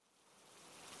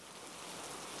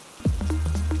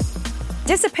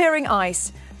Disappearing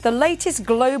ice. The latest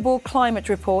global climate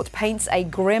report paints a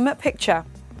grim picture.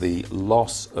 The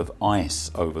loss of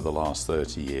ice over the last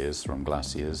 30 years from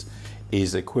glaciers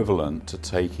is equivalent to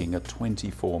taking a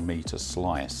 24-metre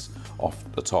slice off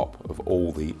the top of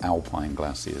all the alpine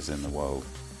glaciers in the world.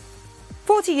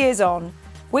 40 years on,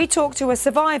 we talk to a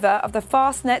survivor of the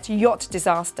Fastnet yacht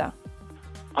disaster.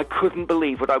 I couldn't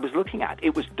believe what I was looking at.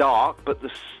 It was dark, but the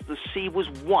sea was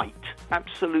white,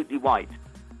 absolutely white.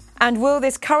 And will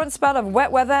this current spell of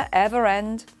wet weather ever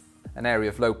end? An area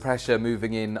of low pressure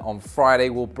moving in on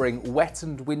Friday will bring wet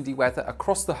and windy weather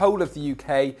across the whole of the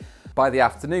UK. By the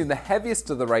afternoon, the heaviest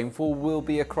of the rainfall will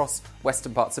be across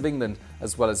western parts of England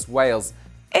as well as Wales.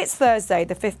 It's Thursday,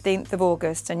 the 15th of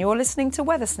August, and you're listening to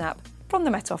Weather Snap from the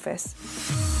Met Office.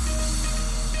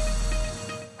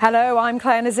 Hello, I'm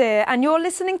Claire Nazir, and you're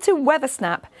listening to Weather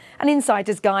Snap, an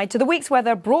insider's guide to the week's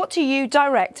weather brought to you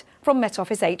direct from Met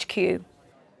Office HQ.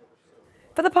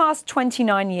 For the past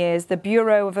 29 years, the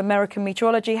Bureau of American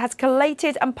Meteorology has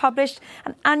collated and published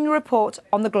an annual report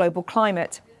on the global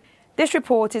climate. This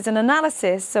report is an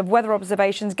analysis of weather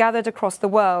observations gathered across the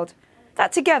world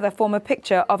that together form a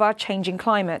picture of our changing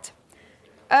climate.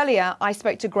 Earlier, I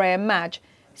spoke to Graham Madge,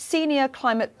 Senior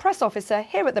Climate Press Officer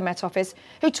here at the Met Office,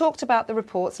 who talked about the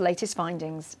report's latest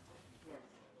findings.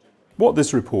 What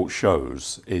this report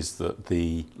shows is that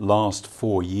the last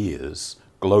 4 years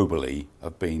globally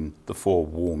have been the 4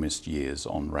 warmest years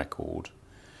on record.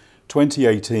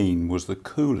 2018 was the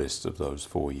coolest of those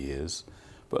 4 years,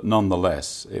 but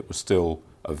nonetheless it was still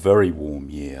a very warm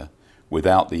year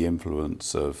without the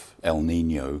influence of El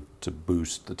Niño to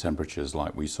boost the temperatures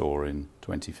like we saw in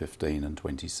 2015 and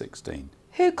 2016.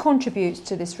 Who contributes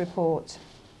to this report?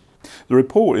 The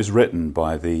report is written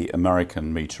by the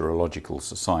American Meteorological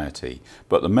Society,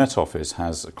 but the Met Office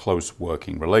has a close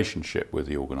working relationship with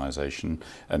the organisation,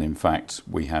 and in fact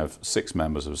we have 6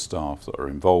 members of staff that are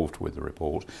involved with the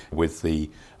report. With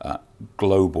the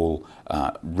global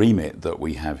remit that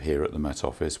we have here at the Met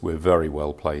Office, we're very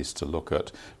well placed to look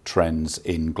at trends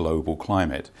in global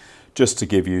climate. Just to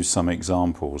give you some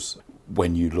examples,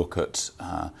 when you look at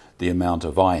the amount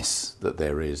of ice that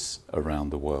there is around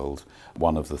the world,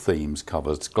 one of the themes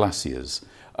covers glaciers.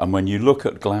 And when you look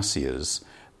at glaciers,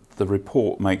 the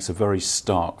report makes a very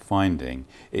stark finding.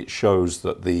 It shows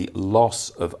that the loss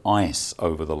of ice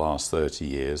over the last 30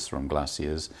 years from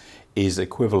glaciers is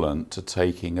equivalent to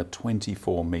taking a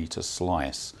 24-metre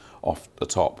slice off the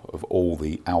top of all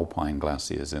the alpine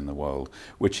glaciers in the world,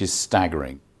 which is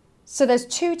staggering. So there's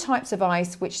 2 types of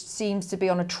ice which seems to be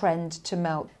on a trend to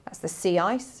melt. That's the sea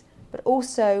ice, but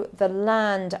also the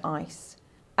land ice.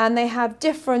 And they have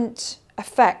different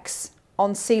effects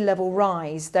on sea level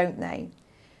rise, don't they?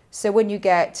 So when you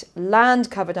get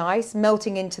land-covered ice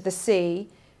melting into the sea,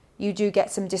 you do get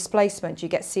some displacement, you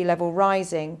get sea level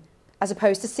rising, as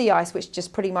opposed to sea ice, which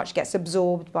just pretty much gets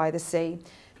absorbed by the sea.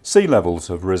 Sea levels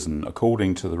have risen,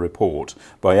 according to the report,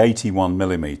 by 81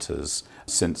 millimetres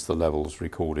since the levels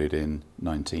recorded in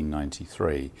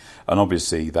 1993. And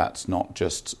obviously that's not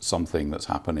just something that's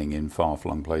happening in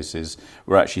far-flung places.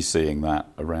 We're actually seeing that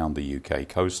around the UK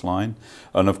coastline.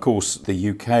 And of course the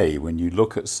UK, when you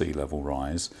look at sea level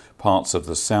rise, parts of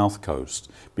the south coast,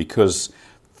 because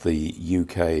the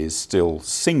UK is still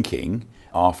sinking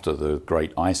after the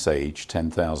Great Ice Age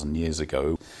 10,000 years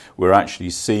ago, we're actually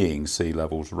seeing sea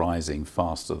levels rising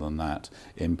faster than that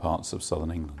in parts of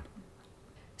southern England.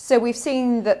 So we've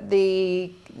seen that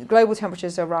the global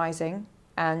temperatures are rising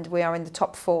and we are in the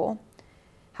top 4.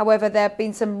 However, there have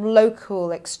been some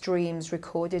local extremes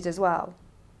recorded as well.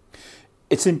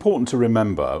 It's important to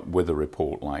remember with a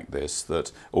report like this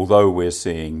that although we're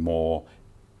seeing more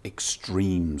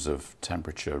extremes of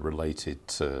temperature related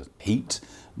to heat,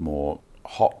 more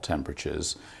hot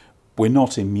temperatures, we're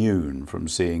not immune from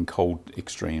seeing cold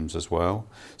extremes as well.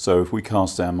 So if we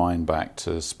cast our mind back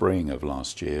to spring of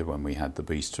last year when we had the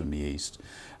beast from the east,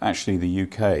 actually the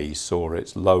UK saw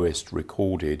its lowest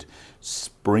recorded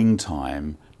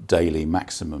springtime daily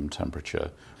maximum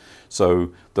temperature.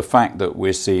 So the fact that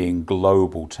we're seeing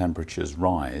global temperatures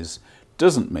rise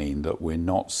doesn't mean that we're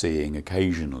not seeing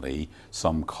occasionally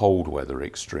some cold weather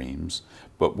extremes,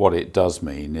 but what it does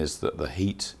mean is that the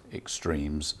heat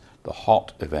extremes, the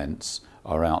hot events,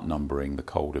 are outnumbering the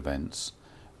cold events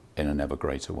in an ever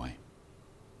greater way.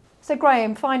 So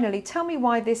Graham, finally, tell me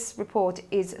why this report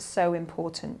is so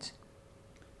important.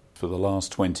 For the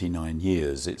last 29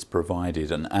 years, it's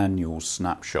provided an annual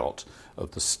snapshot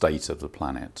of the state of the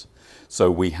planet. So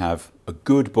we have a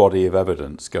good body of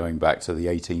evidence going back to the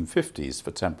 1850s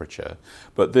for temperature,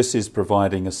 but this is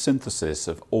providing a synthesis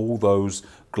of all those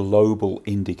global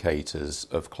indicators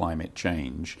of climate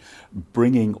change,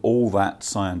 bringing all that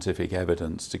scientific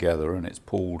evidence together, and it's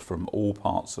pulled from all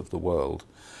parts of the world.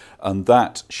 And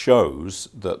that shows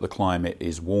that the climate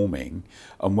is warming.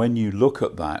 And when you look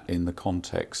at that in the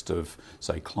context of,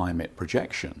 say, climate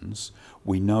projections,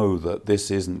 we know that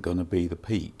this isn't going to be the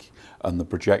peak. And the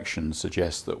projections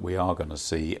suggest that we are going to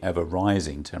see ever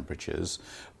rising temperatures,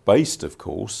 based, of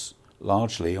course,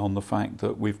 largely on the fact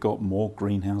that we've got more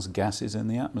greenhouse gases in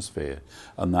the atmosphere.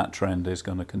 And that trend is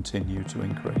going to continue to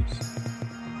increase.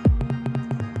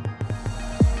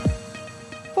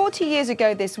 40 years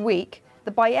ago this week,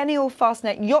 the biennial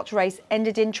Fastnet yacht race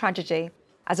ended in tragedy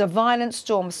as a violent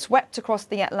storm swept across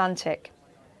the Atlantic.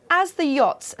 As the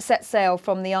yachts set sail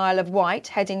from the Isle of Wight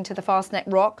heading to the Fastnet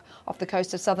Rock off the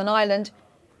coast of Southern Ireland,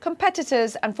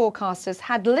 competitors and forecasters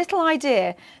had little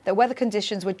idea that weather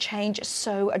conditions would change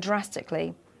so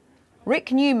drastically.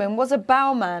 Rick Newman was a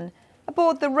bowman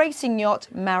aboard the racing yacht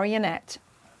Marionette.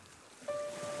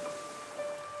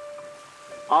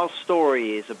 Our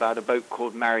story is about a boat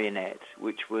called Marionette,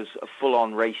 which was a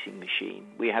full-on racing machine.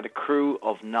 We had a crew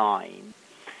of 9.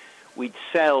 We'd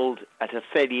sailed at a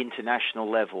fairly international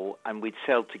level, and we'd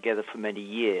sailed together for many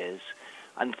years,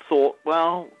 and thought,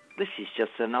 well, this is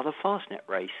just another Fastnet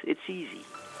race. It's easy.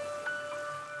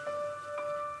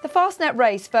 The Fastnet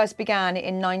race first began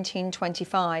in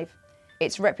 1925.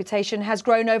 Its reputation has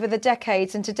grown over the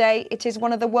decades, and today it is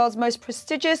one of the world's most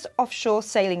prestigious offshore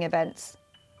sailing events.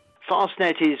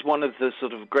 Fastnet is one of the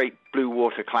sort of great blue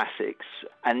water classics,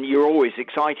 and you're always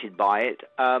excited by it,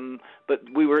 but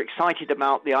we were excited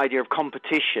about the idea of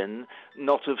competition,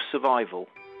 not of survival.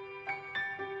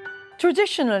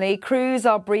 Traditionally, crews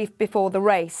are briefed before the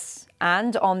race,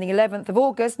 and on the 11th of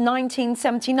August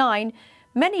 1979,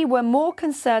 many were more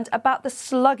concerned about the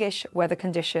sluggish weather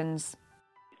conditions.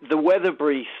 The weather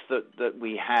brief that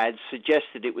we had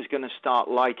suggested it was going to start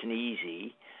light and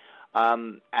easy,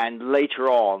 and later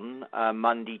on,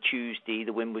 Monday, Tuesday,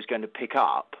 the wind was going to pick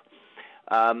up,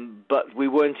 but we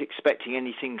weren't expecting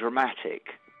anything dramatic.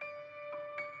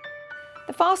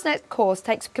 The Fastnet course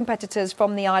takes competitors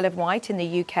from the Isle of Wight in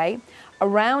the UK,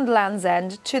 around Land's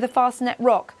End to the Fastnet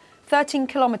Rock, 13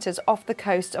 kilometres off the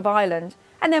coast of Ireland,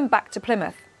 and then back to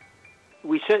Plymouth.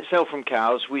 We set sail from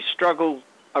Cowes. We struggled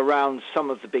around some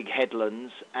of the big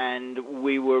headlands, and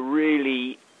we were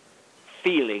really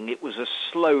feeling it was a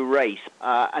slow race.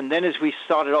 And then as we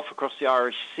started off across the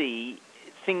Irish Sea,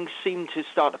 things seemed to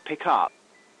start to pick up.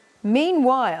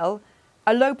 Meanwhile,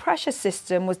 a low-pressure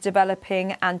system was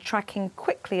developing and tracking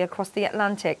quickly across the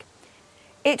Atlantic.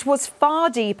 It was far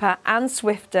deeper and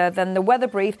swifter than the weather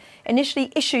brief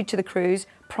initially issued to the crews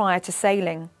prior to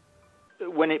sailing.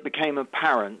 When it became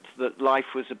apparent that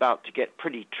life was about to get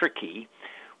pretty tricky,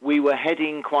 we were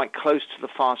heading quite close to the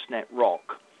Fastnet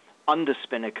Rock, under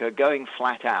spinnaker, going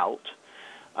flat out,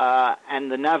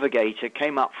 and the navigator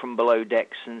came up from below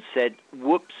decks and said,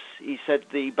 whoops, he said,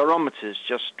 the barometers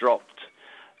just dropped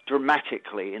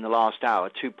dramatically in the last hour,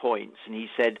 2 points, and he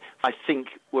said, I think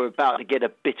we're about to get a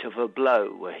bit of a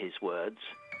blow, were his words.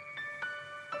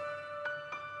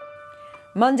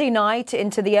 Monday night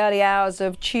into the early hours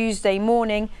of Tuesday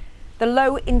morning, the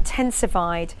low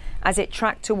intensified as it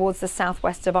tracked towards the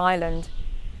southwest of Ireland.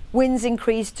 Winds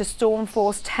increased to storm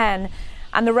force 10,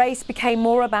 and the race became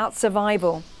more about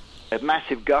survival. A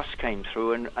massive gust came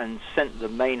through and sent the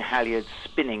main halyard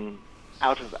spinning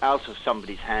out of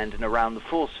somebody's hand and around the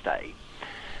forestay.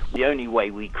 The only way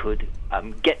we could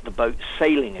get the boat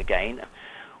sailing again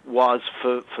was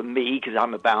for me, because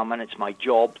I'm a bowman, it's my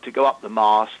job, to go up the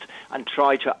mast and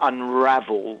try to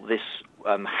unravel this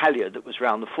halyard that was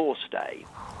round the forestay.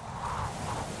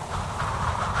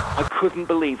 I couldn't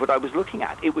believe what I was looking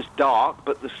at. It was dark,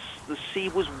 but the sea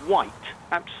was white,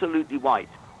 absolutely white.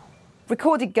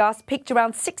 Recorded gusts peaked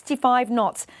around 65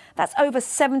 knots, that's over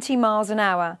 70 miles an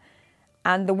hour,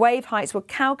 and the wave heights were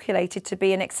calculated to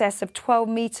be in excess of 12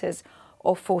 metres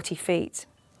or 40 feet.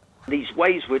 These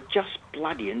waves were just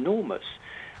bloody enormous.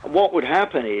 And what would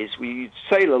happen is we'd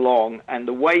sail along and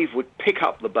the wave would pick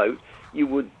up the boat. You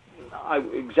would, I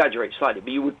exaggerate slightly,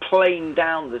 but you would plane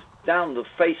down the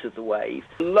face of the wave.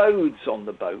 The loads on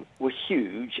the boat were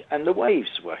huge and the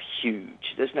waves were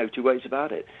huge. There's no two ways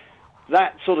about it.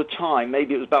 That sort of time,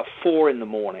 maybe it was about 4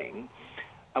 a.m,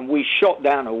 and we shot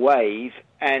down a wave,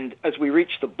 and as we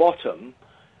reached the bottom,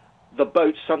 the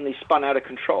boat suddenly spun out of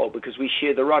control because we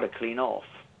sheared the rudder clean off.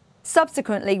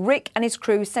 Subsequently, Rick and his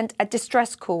crew sent a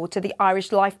distress call to the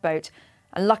Irish lifeboat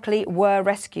and luckily were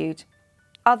rescued.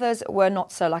 Others were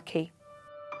not so lucky.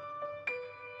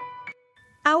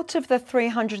 Out of the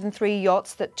 303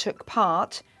 yachts that took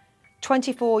part,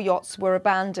 24 yachts were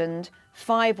abandoned,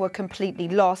 5 were completely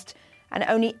lost, and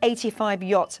only 85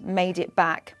 yachts made it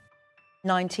back.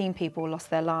 19 people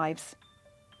lost their lives.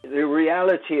 The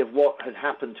reality of what had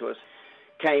happened to us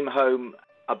came home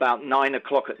about 9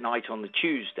 o'clock at night on the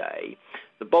Tuesday.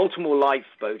 The Baltimore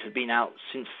lifeboat had been out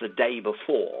since the day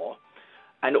before,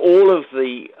 and all of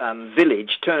the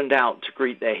village turned out to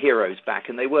greet their heroes back,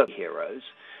 and they were heroes.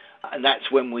 And that's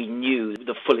when we knew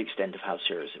the full extent of how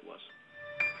serious it was.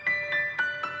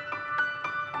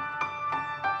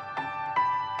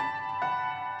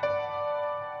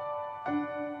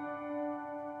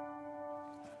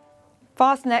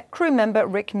 Fastnet crew member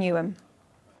Rick Newham.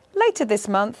 Later this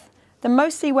month, the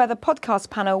Mostly Weather podcast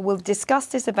panel will discuss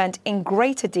this event in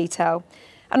greater detail,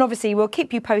 and obviously we'll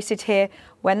keep you posted here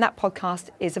when that podcast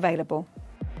is available.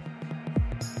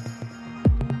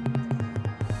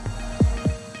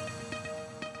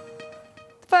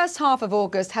 The first half of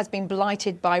August has been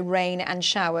blighted by rain and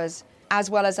showers, as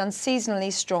well as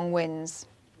unseasonally strong winds.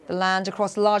 The land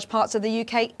across large parts of the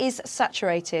UK is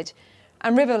saturated,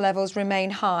 and river levels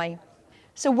remain high.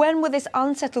 So when will this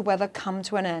unsettled weather come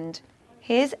to an end?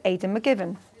 Here's Aidan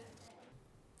McGivern.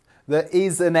 There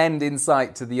is an end in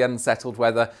sight to the unsettled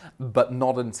weather, but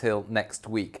not until next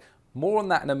week. More on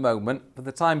that in a moment. For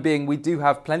the time being, we do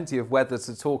have plenty of weather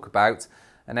to talk about.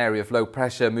 An area of low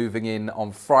pressure moving in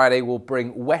on Friday will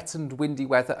bring wet and windy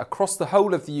weather across the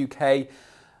whole of the UK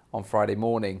on Friday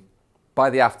morning. By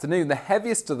the afternoon, the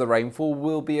heaviest of the rainfall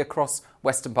will be across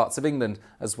western parts of England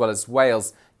as well as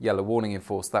Wales. Yellow warning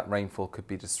enforced that rainfall could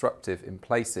be disruptive in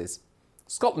places.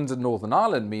 Scotland and Northern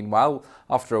Ireland, meanwhile,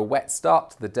 after a wet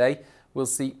start to the day, will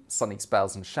see sunny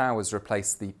spells and showers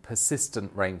replace the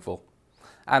persistent rainfall.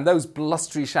 And those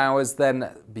blustery showers then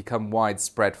become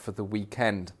widespread for the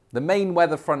weekend. The main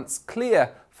weather fronts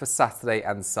clear for Saturday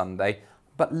and Sunday,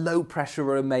 but low pressure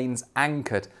remains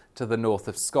anchored to the north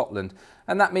of Scotland.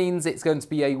 And that means it's going to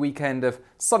be a weekend of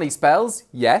sunny spells,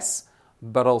 yes,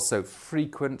 but also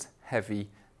frequent heavy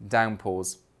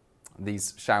downpours.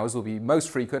 These showers will be most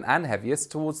frequent and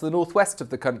heaviest towards the northwest of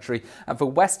the country, and for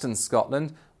western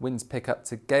Scotland, winds pick up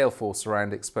to gale force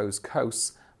around exposed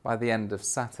coasts by the end of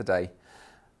Saturday.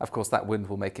 Of course, that wind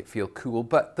will make it feel cool,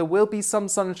 but there will be some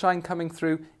sunshine coming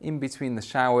through in between the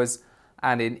showers,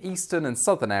 and in eastern and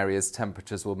southern areas,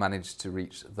 temperatures will manage to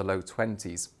reach the low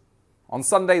 20s. On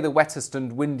Sunday, the wettest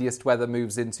and windiest weather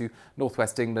moves into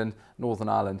northwest England, Northern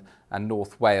Ireland and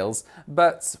North Wales,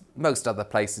 but most other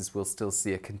places will still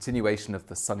see a continuation of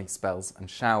the sunny spells and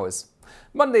showers.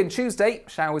 Monday and Tuesday,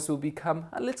 showers will become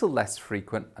a little less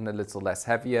frequent and a little less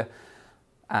heavier,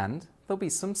 and there'll be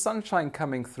some sunshine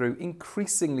coming through,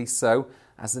 increasingly so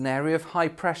as an area of high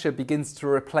pressure begins to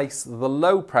replace the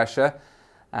low pressure,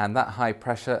 and that high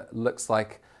pressure looks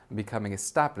like becoming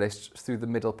established through the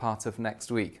middle part of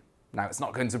next week. Now, it's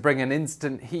not going to bring an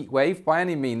instant heat wave by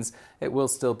any means. It will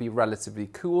still be relatively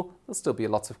cool. There'll still be a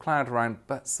lot of cloud around,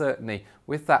 but certainly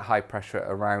with that high pressure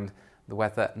around, the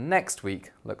weather next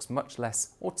week looks much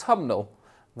less autumnal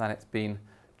than it's been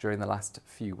during the last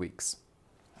few weeks.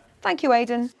 Thank you,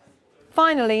 Aidan.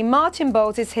 Finally, Martin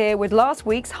Bowles is here with last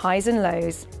week's highs and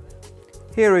lows.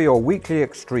 Here are your weekly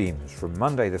extremes from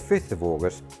Monday the 5th of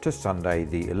August to Sunday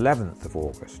the 11th of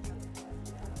August.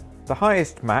 The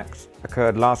highest max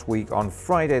occurred last week on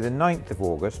Friday the 9th of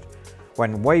August,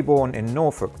 when Weybourne in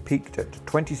Norfolk peaked at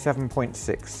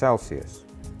 27.6 Celsius.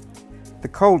 The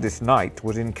coldest night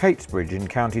was in Catesbridge in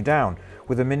County Down,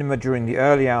 with a minima during the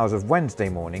early hours of Wednesday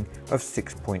morning of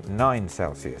 6.9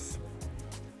 Celsius.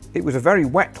 It was a very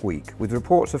wet week, with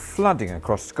reports of flooding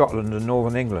across Scotland and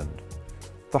northern England.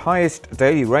 The highest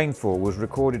daily rainfall was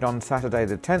recorded on Saturday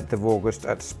the 10th of August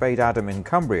at Spade Adam in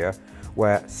Cumbria,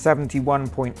 where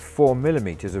 71.4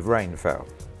 millimetres of rain fell.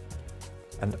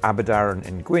 And Aberdaron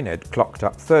in Gwynedd clocked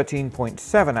up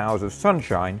 13.7 hours of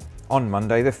sunshine on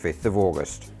Monday the 5th of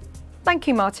August. Thank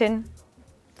you, Martin.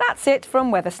 That's it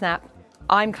from Weathersnap.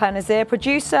 I'm Claire Nazir,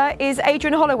 producer is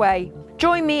Adrian Holloway.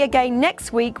 Join me again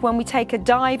next week when we take a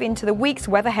dive into the week's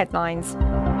weather headlines.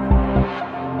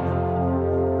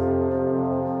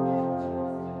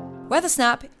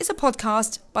 Weathersnap is a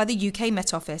podcast by the UK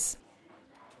Met Office.